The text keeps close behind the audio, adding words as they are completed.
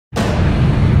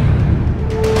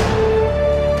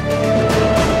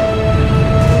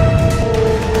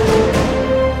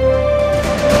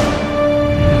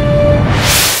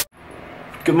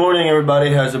Good morning,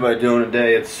 everybody. How's everybody doing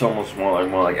today? It's almost more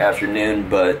like afternoon,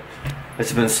 but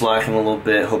it's been slacking a little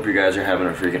bit. Hope you guys are having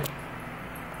a freaking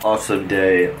awesome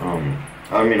day. I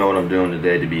don't even know what I'm doing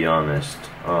today, to be honest.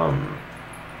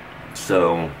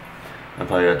 So I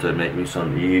probably have to make me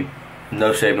something to eat.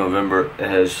 No Shave November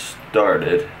has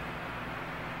started.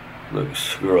 Look,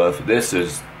 screw off. This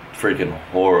is freaking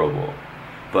horrible.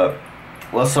 But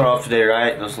let's start off today,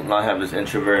 right? Let's not have this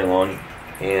intro very long,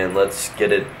 and let's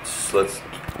get it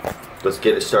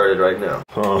started right now.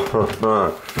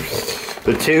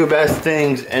 The two best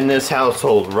things in this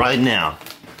household right now: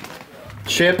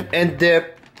 chip and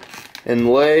dip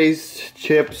and Lay's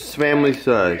chips family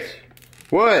size.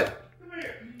 What?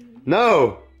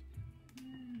 No.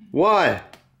 Why?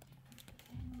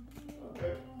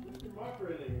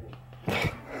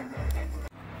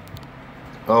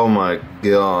 Oh my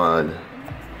god.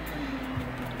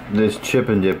 This chip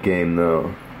and dip game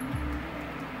though.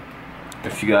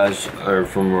 If you guys are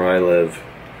from where I live,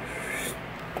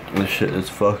 this shit is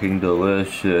fucking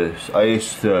delicious. I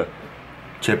used to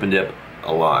chip and dip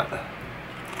a lot.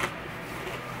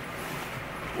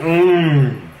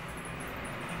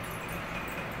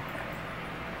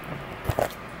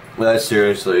 But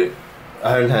seriously, I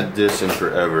haven't had this in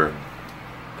forever.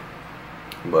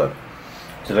 But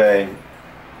today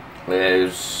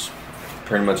is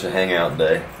pretty much a hangout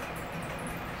day.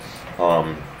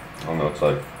 I don't know, it's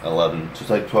like 11,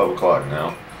 it's like 12 o'clock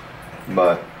now.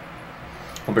 But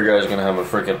hope you guys are gonna have a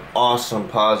freaking awesome,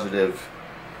 positive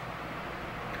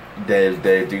day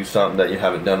today. Do something that you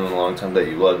haven't done in a long time that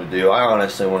you love to do. I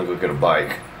honestly want to go get a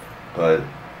bike, but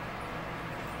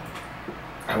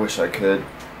I wish I could.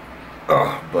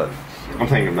 But I'm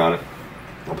thinking about it.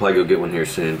 I'll probably go get one here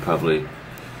soon. Probably,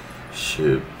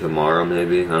 shoot, tomorrow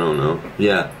maybe. I don't know.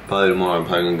 Yeah, probably tomorrow. I'm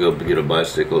probably gonna go get a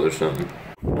bicycle or something.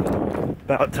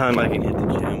 About time I can hit the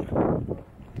gym.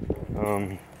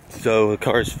 So the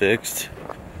car's fixed,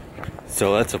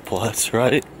 so that's a plus,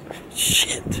 right?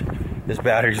 Shit, this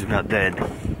battery's not dead,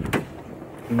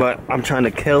 but I'm trying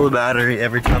to kill the battery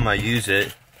every time I use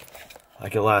it.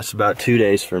 Like, it lasts about 2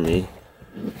 days for me,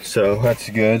 so that's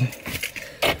good.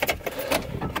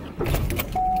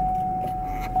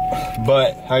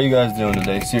 But how you guys doing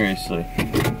today? Seriously,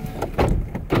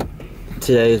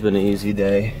 today has been an easy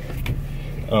day.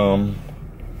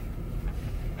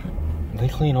 They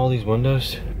clean all these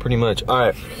windows? Pretty much.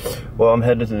 Alright, well, I'm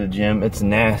headed to the gym. It's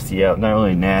nasty out. Not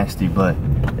really nasty, but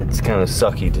it's kind of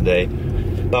sucky today.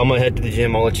 But I'm gonna head to the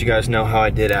gym. I'll let you guys know how I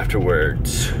did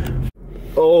afterwards.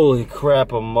 Holy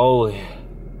crap-a-moly.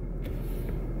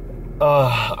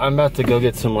 I'm about to go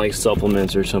get some like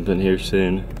supplements or something here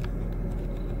soon.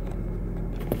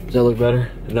 Does that look better?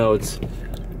 No, it's...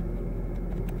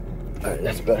 Alright,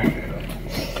 that's better.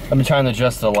 I've been trying to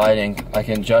adjust the lighting. I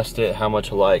can adjust it, how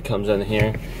much light comes in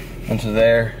here into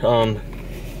there.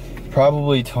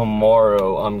 Probably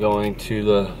tomorrow I'm going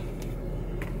to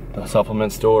the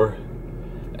supplement store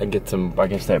and get some, I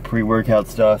guess, that pre-workout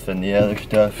stuff and the other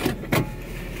stuff.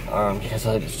 Because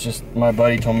it's just, my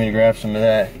buddy told me to grab some of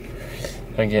that.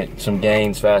 I can get some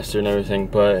gains faster and everything,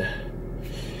 but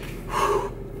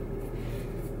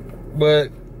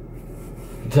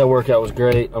that workout was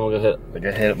great. I'm gonna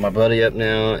hit my buddy up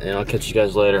now, and I'll catch you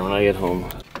guys later when I get home.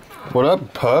 What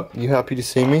up, pup? You happy to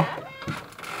see me?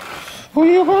 Are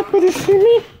you happy to see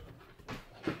me?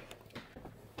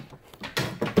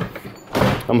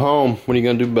 I'm home. What are you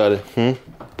gonna do about it,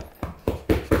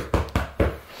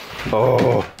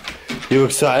 Oh, you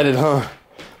excited, huh?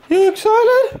 You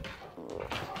excited?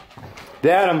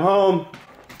 Dad, I'm home.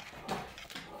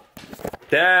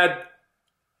 Dad.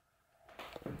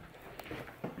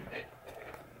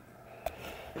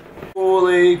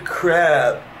 Holy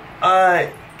crap.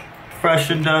 I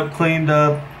freshened up, cleaned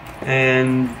up,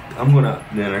 and I'm gonna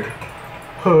have dinner.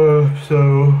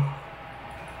 So,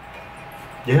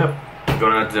 yep.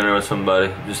 Going out to dinner with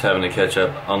somebody, just having to catch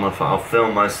up. I'll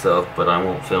film myself, but I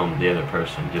won't film the other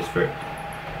person, just for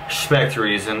respect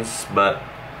reasons, but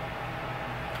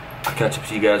I'll catch up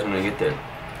to you guys when I get there.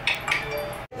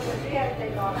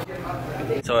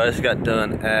 So I just got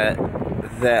done at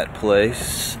that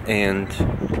place, and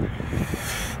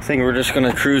I think we're just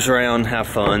gonna cruise around, have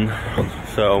fun.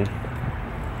 So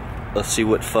let's see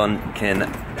what fun can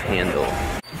handle.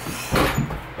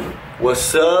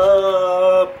 What's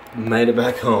up? Made it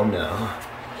back home now.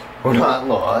 We're not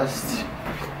lost.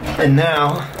 And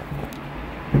now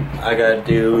I gotta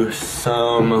do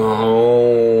some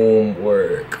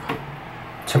homework.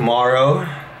 Tomorrow,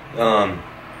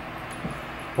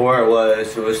 where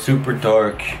it was super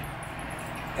dark,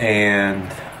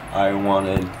 and I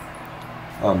wanted,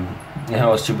 it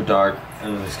was super dark,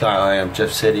 and the skyline of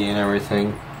Jeff City and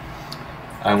everything.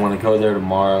 I want to go there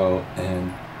tomorrow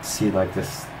and see like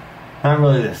this, not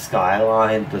really the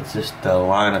skyline, but just the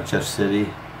line of Jeff City.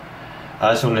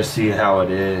 I just want to see how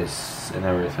it is and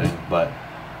everything, but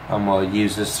I'm going to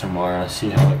use this tomorrow, see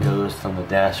how it goes from the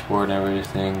dashboard and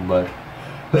everything, but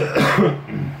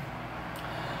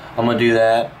I'm going to do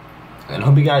that, and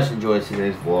hope you guys enjoyed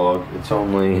today's vlog. It's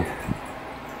only,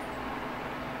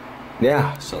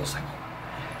 yeah, so it's like,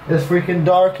 it's freaking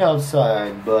dark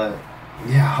outside, but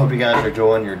yeah, hope you guys are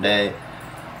enjoying your day.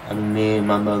 And me and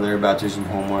my mother are about to do some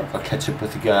homework. I'll catch up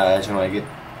with you guys when I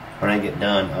get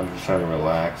done. I'm just trying to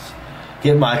relax,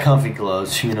 get my comfy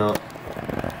clothes, you know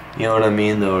what I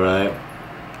mean though, right?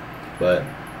 But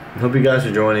I hope you guys are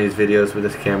enjoying these videos with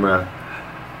this camera.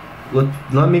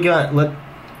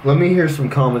 Let me hear some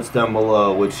comments down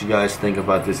below what you guys think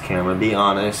about this camera. Be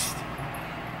honest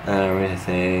and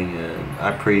everything, and I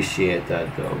appreciate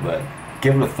that though. But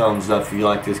give it a thumbs up if you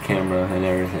like this camera and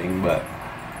everything. But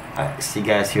I see you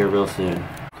guys here real soon.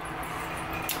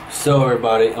 So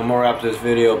everybody, I'm gonna wrap this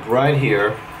video up right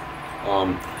here.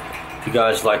 If you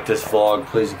guys like this vlog,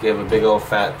 please give a big old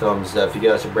fat thumbs up. If you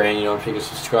guys are brand new, don't forget to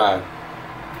subscribe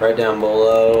right down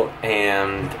below,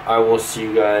 and I will see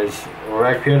you guys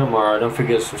right here tomorrow. Don't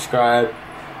forget to subscribe.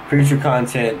 Future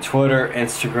content, Twitter,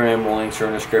 Instagram, links are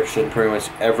in the description. Pretty much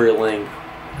every link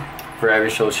for every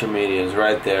social media is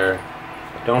right there.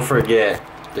 Don't forget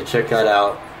to check that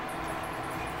out.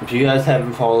 If you guys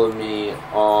haven't followed me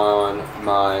on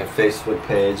my Facebook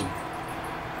page,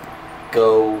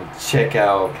 go check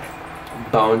out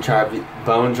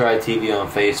BoneDryTV on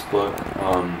Facebook.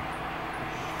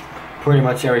 Pretty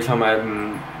much every time I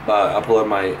upload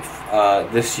my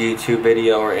this YouTube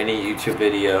video or any YouTube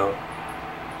video,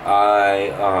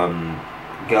 I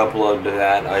go upload to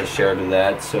that, I share to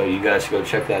that, so you guys go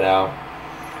check that out.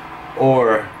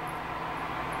 Or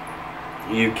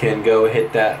you can go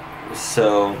hit that.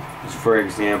 So for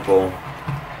example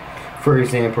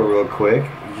real quick,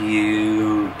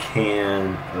 you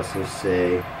can, let's just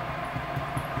say,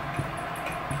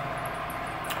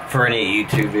 for any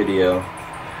YouTube video,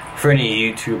 for any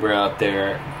YouTuber out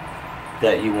there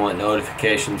that you want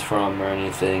notifications from or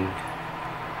anything,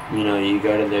 you know, you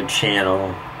go to their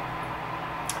channel,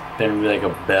 then like a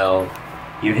bell,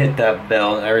 you hit that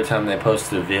bell, and every time they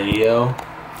post a video,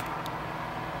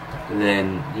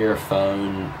 then your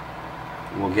phone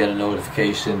will get a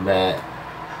notification that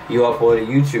you upload a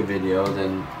YouTube video.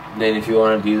 Then if you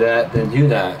want to do that, then do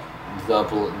that.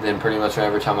 Then pretty much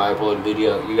every time I upload a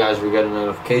video, you guys will get a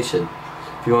notification.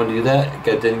 If you want to do that,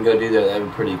 then go do that. That'd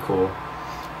be pretty cool.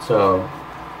 So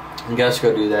you guys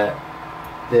go do that.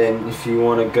 Then if you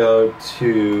want to go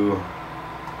to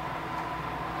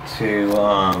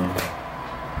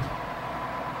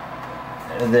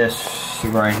this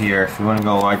right here, if you want to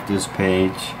go like this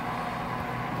page,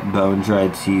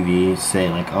 BoneDryTV, say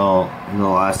like, oh, in the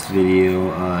last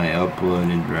video I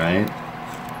uploaded, right?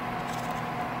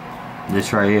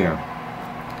 This right here.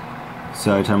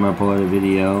 So every time I upload a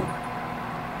video,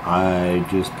 I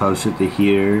just post it to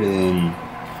here, and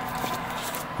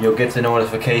you'll get the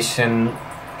notification,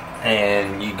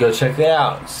 and you go check it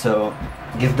out. So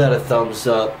give that a thumbs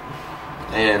up,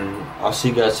 and I'll see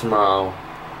you guys tomorrow.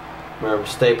 Remember,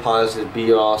 stay positive,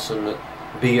 be awesome,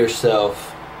 be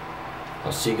yourself.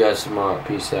 I'll see you guys tomorrow.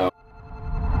 Peace out.